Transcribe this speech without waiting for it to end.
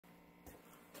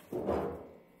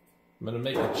I'm going to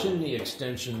make a chimney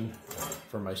extension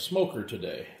for my smoker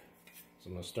today. So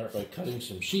I'm going to start by cutting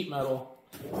some sheet metal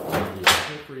of the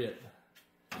appropriate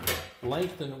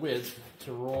length and width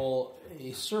to roll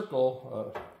a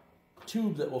circle, a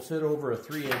tube that will fit over a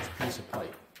 3-inch piece of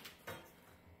pipe.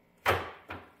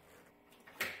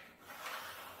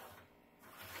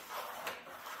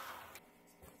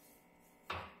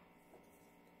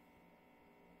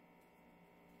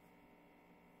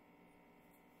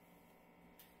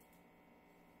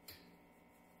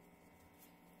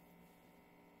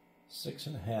 Six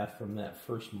and a half from that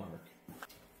first mark.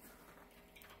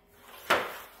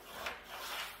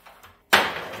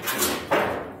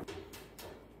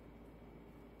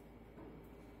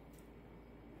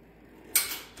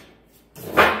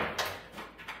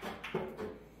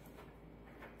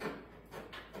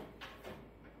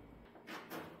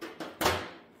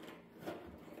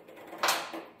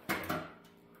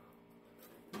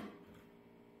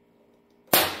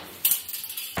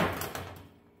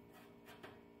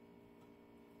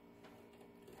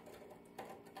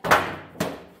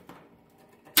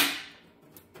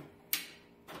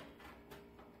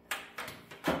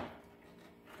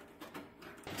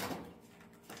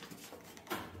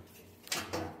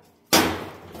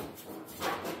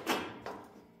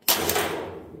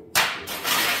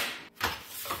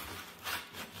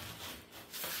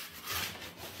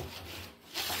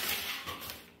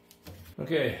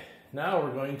 Okay, now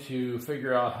we're going to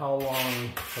figure out how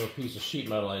long of a piece of sheet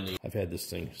metal I need. I've had this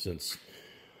thing since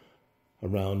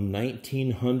around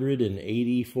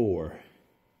 1984.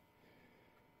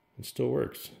 It still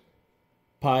works.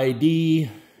 Pi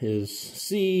D is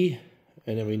C,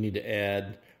 and then we need to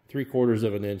add 3/4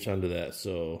 of an inch onto that.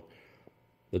 So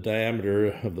the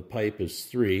diameter of the pipe is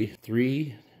 3.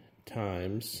 3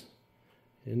 times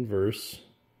inverse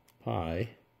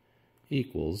pi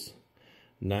equals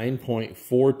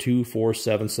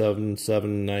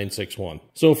 9.424777961.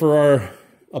 So for our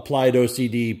applied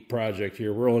OCD project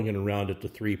here, we're only going to round it to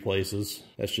 3 places.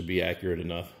 That should be accurate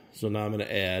enough. So now I'm going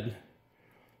to add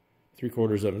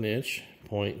 3/4 of an inch,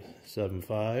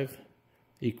 0.75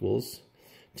 equals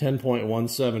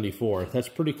 10.174. That's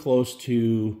pretty close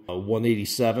to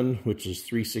 187, which is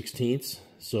 3/16.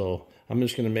 So I'm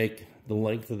just going to make the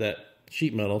length of that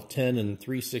sheet metal 10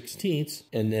 3/16,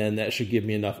 and then that should give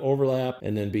me enough overlap,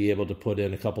 and then be able to put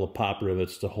in a couple of pop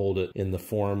rivets to hold it in the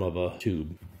form of a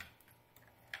tube.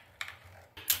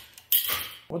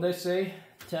 What did I say?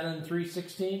 10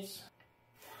 3/16?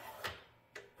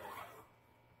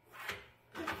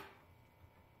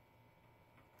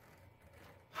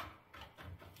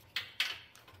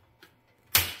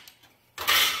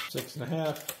 Six and a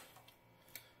half,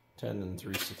 10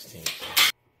 3/16.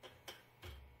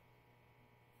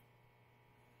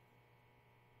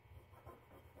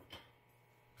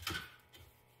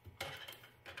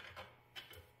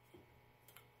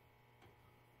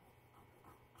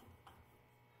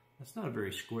 That's not a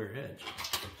very square edge.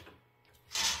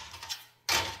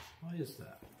 Why is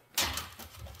that?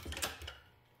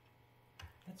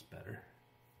 That's better.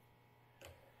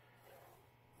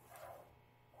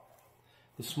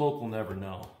 The smoke will never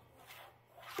know.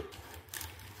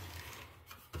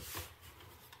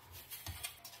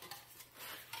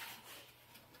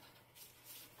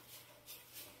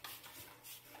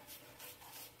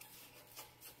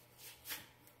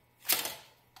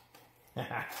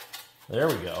 There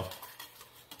we go.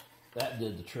 That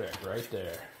did the trick right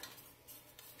there.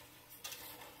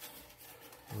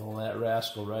 Roll that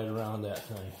rascal right around that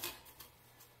thing.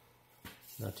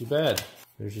 Not too bad.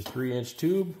 There's your 3-inch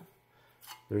tube.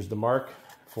 There's the mark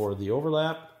for the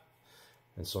overlap.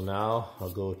 And so now I'll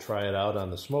go try it out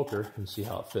on the smoker and see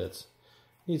how it fits.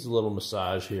 Needs a little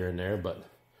massage here and there, but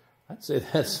I'd say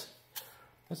that's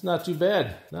not too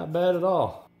bad. Not bad at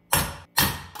all.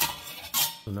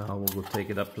 So now we'll go take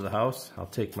it up to the house. I'll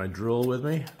take my drill with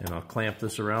me and I'll clamp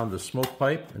this around the smoke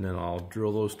pipe, and then I'll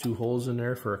drill those 2 holes in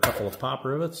there for a couple of pop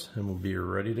rivets, and we'll be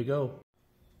ready to go.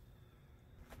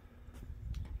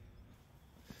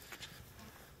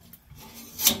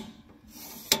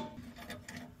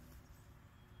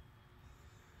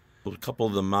 A couple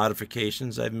of the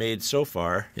modifications I've made so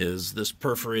far is this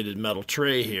perforated metal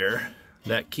tray here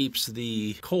that keeps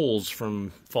the coals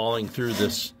from falling through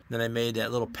this. Then I made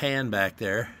that little pan back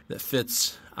there that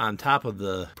fits on top of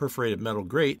the perforated metal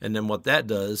grate, and then what that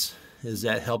does is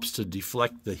that helps to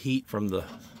deflect the heat from the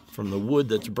wood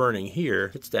that's burning here.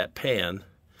 It's that pan,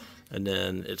 and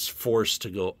then it's forced to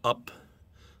go up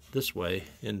this way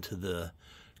into the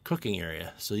cooking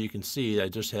area. So you can see I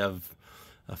just have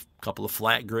a couple of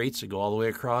flat grates that go all the way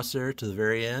across there to the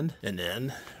very end, and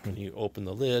then when you open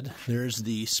the lid, there's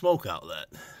the smoke outlet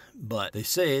but they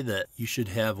say that you should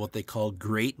have what they call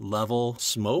grate-level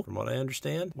smoke, from what I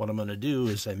understand. What I'm going to do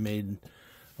is I made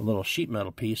a little sheet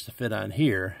metal piece to fit on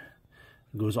here.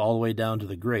 It goes all the way down to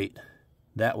the grate.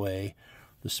 That way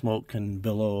the smoke can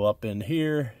billow up in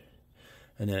here,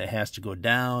 and then it has to go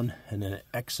down, and then it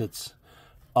exits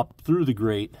up through the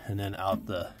grate and then out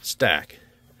the stack.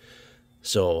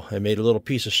 So I made a little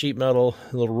piece of sheet metal,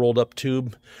 a little rolled up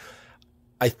tube.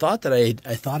 I thought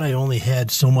I only had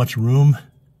so much room,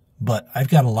 but I've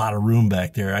got a lot of room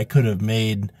back there. I could have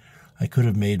made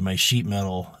my sheet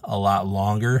metal a lot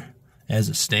longer. As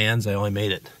it stands, I only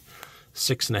made it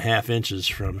 6.5 inches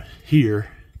from here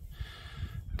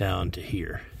down to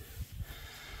here.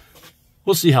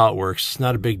 We'll see how it works. It's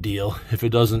not a big deal. If it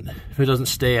doesn't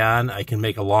stay on, I can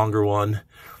make a longer one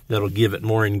that'll give it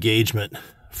more engagement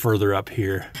further up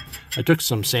here. I took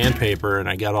some sandpaper and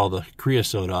I got all the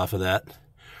creosote off of that,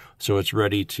 so it's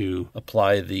ready to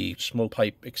apply the smoke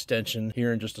pipe extension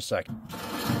here in just a second.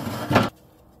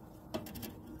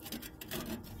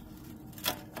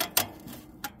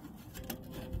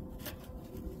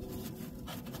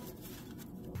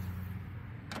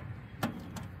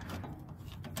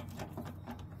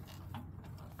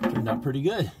 Turned out pretty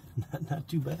good. Not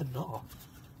too bad at all.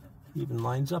 Even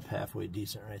lines up halfway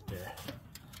decent right there.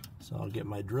 So I'll get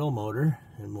my drill motor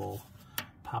and we'll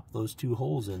pop those 2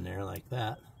 holes in there like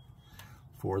that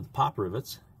for the pop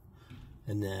rivets.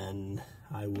 And then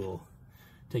I will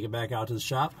take it back out to the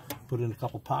shop, put in a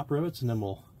couple pop rivets, and then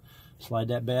we'll slide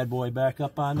that bad boy back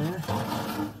up on there.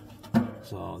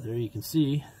 So there you can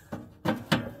see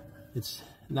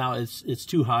it's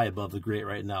too high above the grate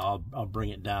right now. I'll bring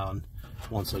it down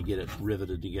once I get it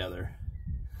riveted together,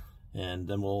 and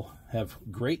then we'll have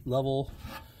grate level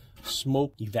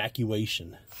smoke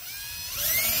evacuation.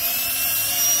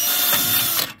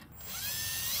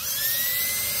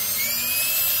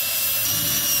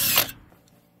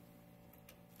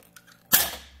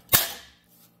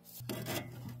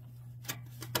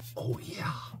 Oh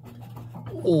yeah,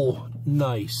 oh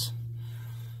nice.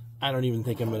 I don't even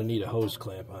think I'm going to need a hose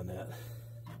clamp on that.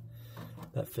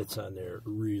 That fits on there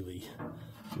really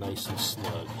nice and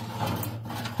snug.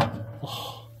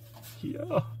 Oh,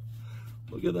 yeah.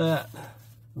 Look at that.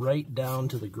 Right down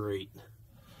to the grate.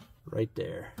 Right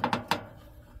there.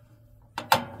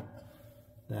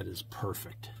 That is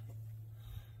perfect.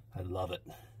 I love it.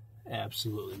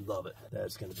 Absolutely love it.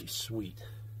 That's going to be sweet.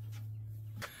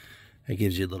 That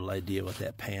gives you a little idea what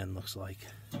that pan looks like.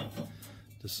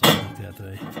 Just something like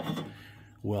that I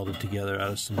welded together out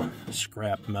of some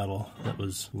scrap metal that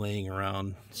was laying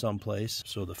around someplace.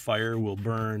 So the fire will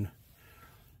burn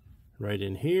right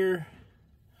in here.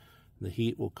 The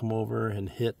heat will come over and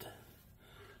hit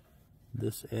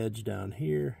this edge down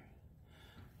here,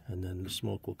 and then the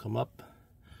smoke will come up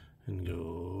and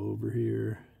go over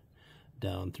here,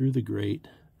 down through the grate,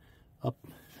 up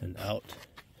and out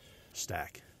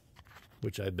stack,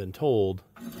 which I've been told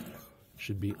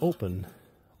should be open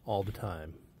all the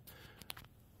time.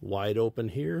 Wide open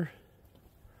here,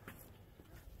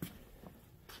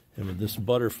 and with this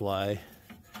butterfly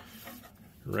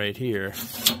right here,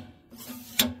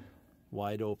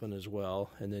 wide open as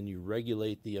well. And then you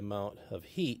regulate the amount of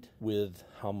heat with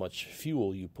how much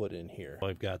fuel you put in here.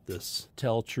 I've got this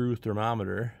Tell True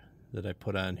thermometer that I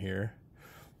put on here.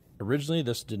 Originally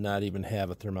this did not even have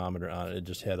a thermometer on it. It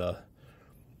just had a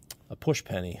push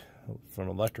penny from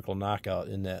Electrical Knockout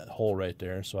in that hole right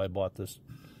there. So I bought this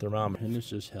thermometer, and it's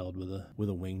just held with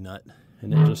a wing nut,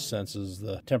 and it just senses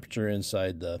the temperature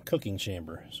inside the cooking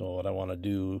chamber. So what I want to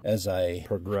do as I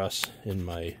progress in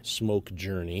my smoke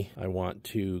journey, I want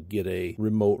to get a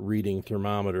remote reading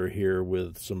thermometer here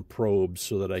with some probes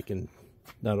so that I can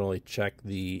not only check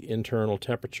the internal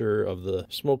temperature of the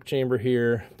smoke chamber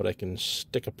here, but I can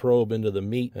stick a probe into the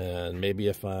meat. And maybe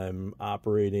if I'm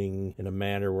operating in a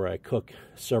manner where I cook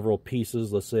several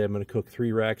pieces, let's say I'm going to cook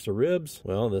 3 racks of ribs,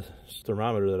 well, the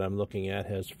thermometer that I'm looking at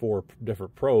has 4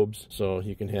 different probes. So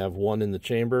you can have 1 in the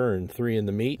chamber and 3 in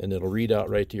the meat, and it'll read out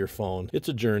right to your phone. It's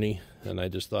a journey, and I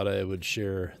just thought I would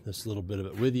share this little bit of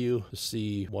it with you to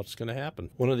see what's going to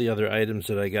happen. One of the other items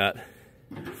that I got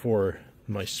for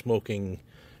my smoking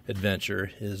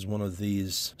adventure is one of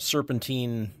these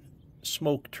serpentine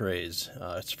smoke trays.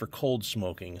 It's for cold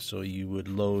smoking, so you would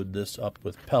load this up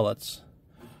with pellets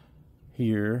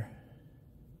here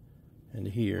and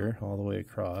here all the way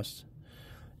across,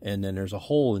 and then there's a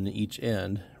hole in each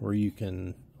end where you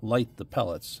can light the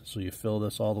pellets. So you fill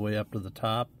this all the way up to the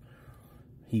top,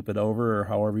 heap it over, or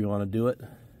however you want to do it,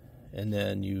 and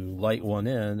then you light one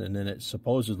end, and then it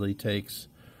supposedly takes,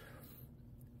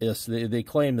 yes, they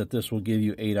claim that this will give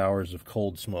you 8 hours of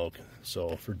cold smoke,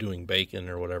 so for doing bacon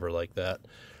or whatever like that.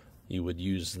 you would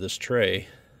use this tray,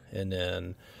 and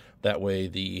then that way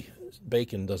the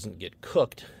bacon doesn't get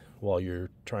cooked while you're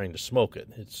trying to smoke it.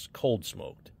 It's cold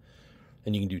smoked.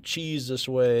 And you can do cheese this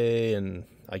way, and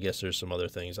I guess there's some other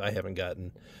things. I haven't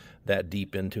gotten that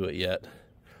deep into it yet.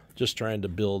 Just trying to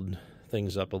build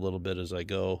things up a little bit as I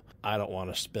go. I don't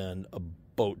want to spend a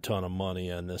boat ton of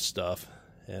money on this stuff,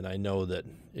 and I know that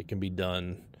it can be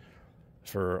done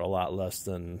for a lot less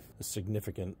than a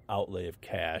significant outlay of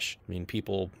cash. I mean,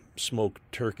 people smoke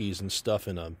turkeys and stuff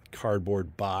in a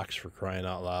cardboard box, for crying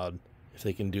out loud. If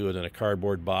they can do it in a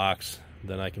cardboard box,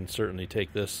 then I can certainly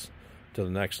take this to the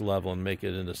next level and make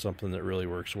it into something that really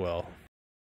works well.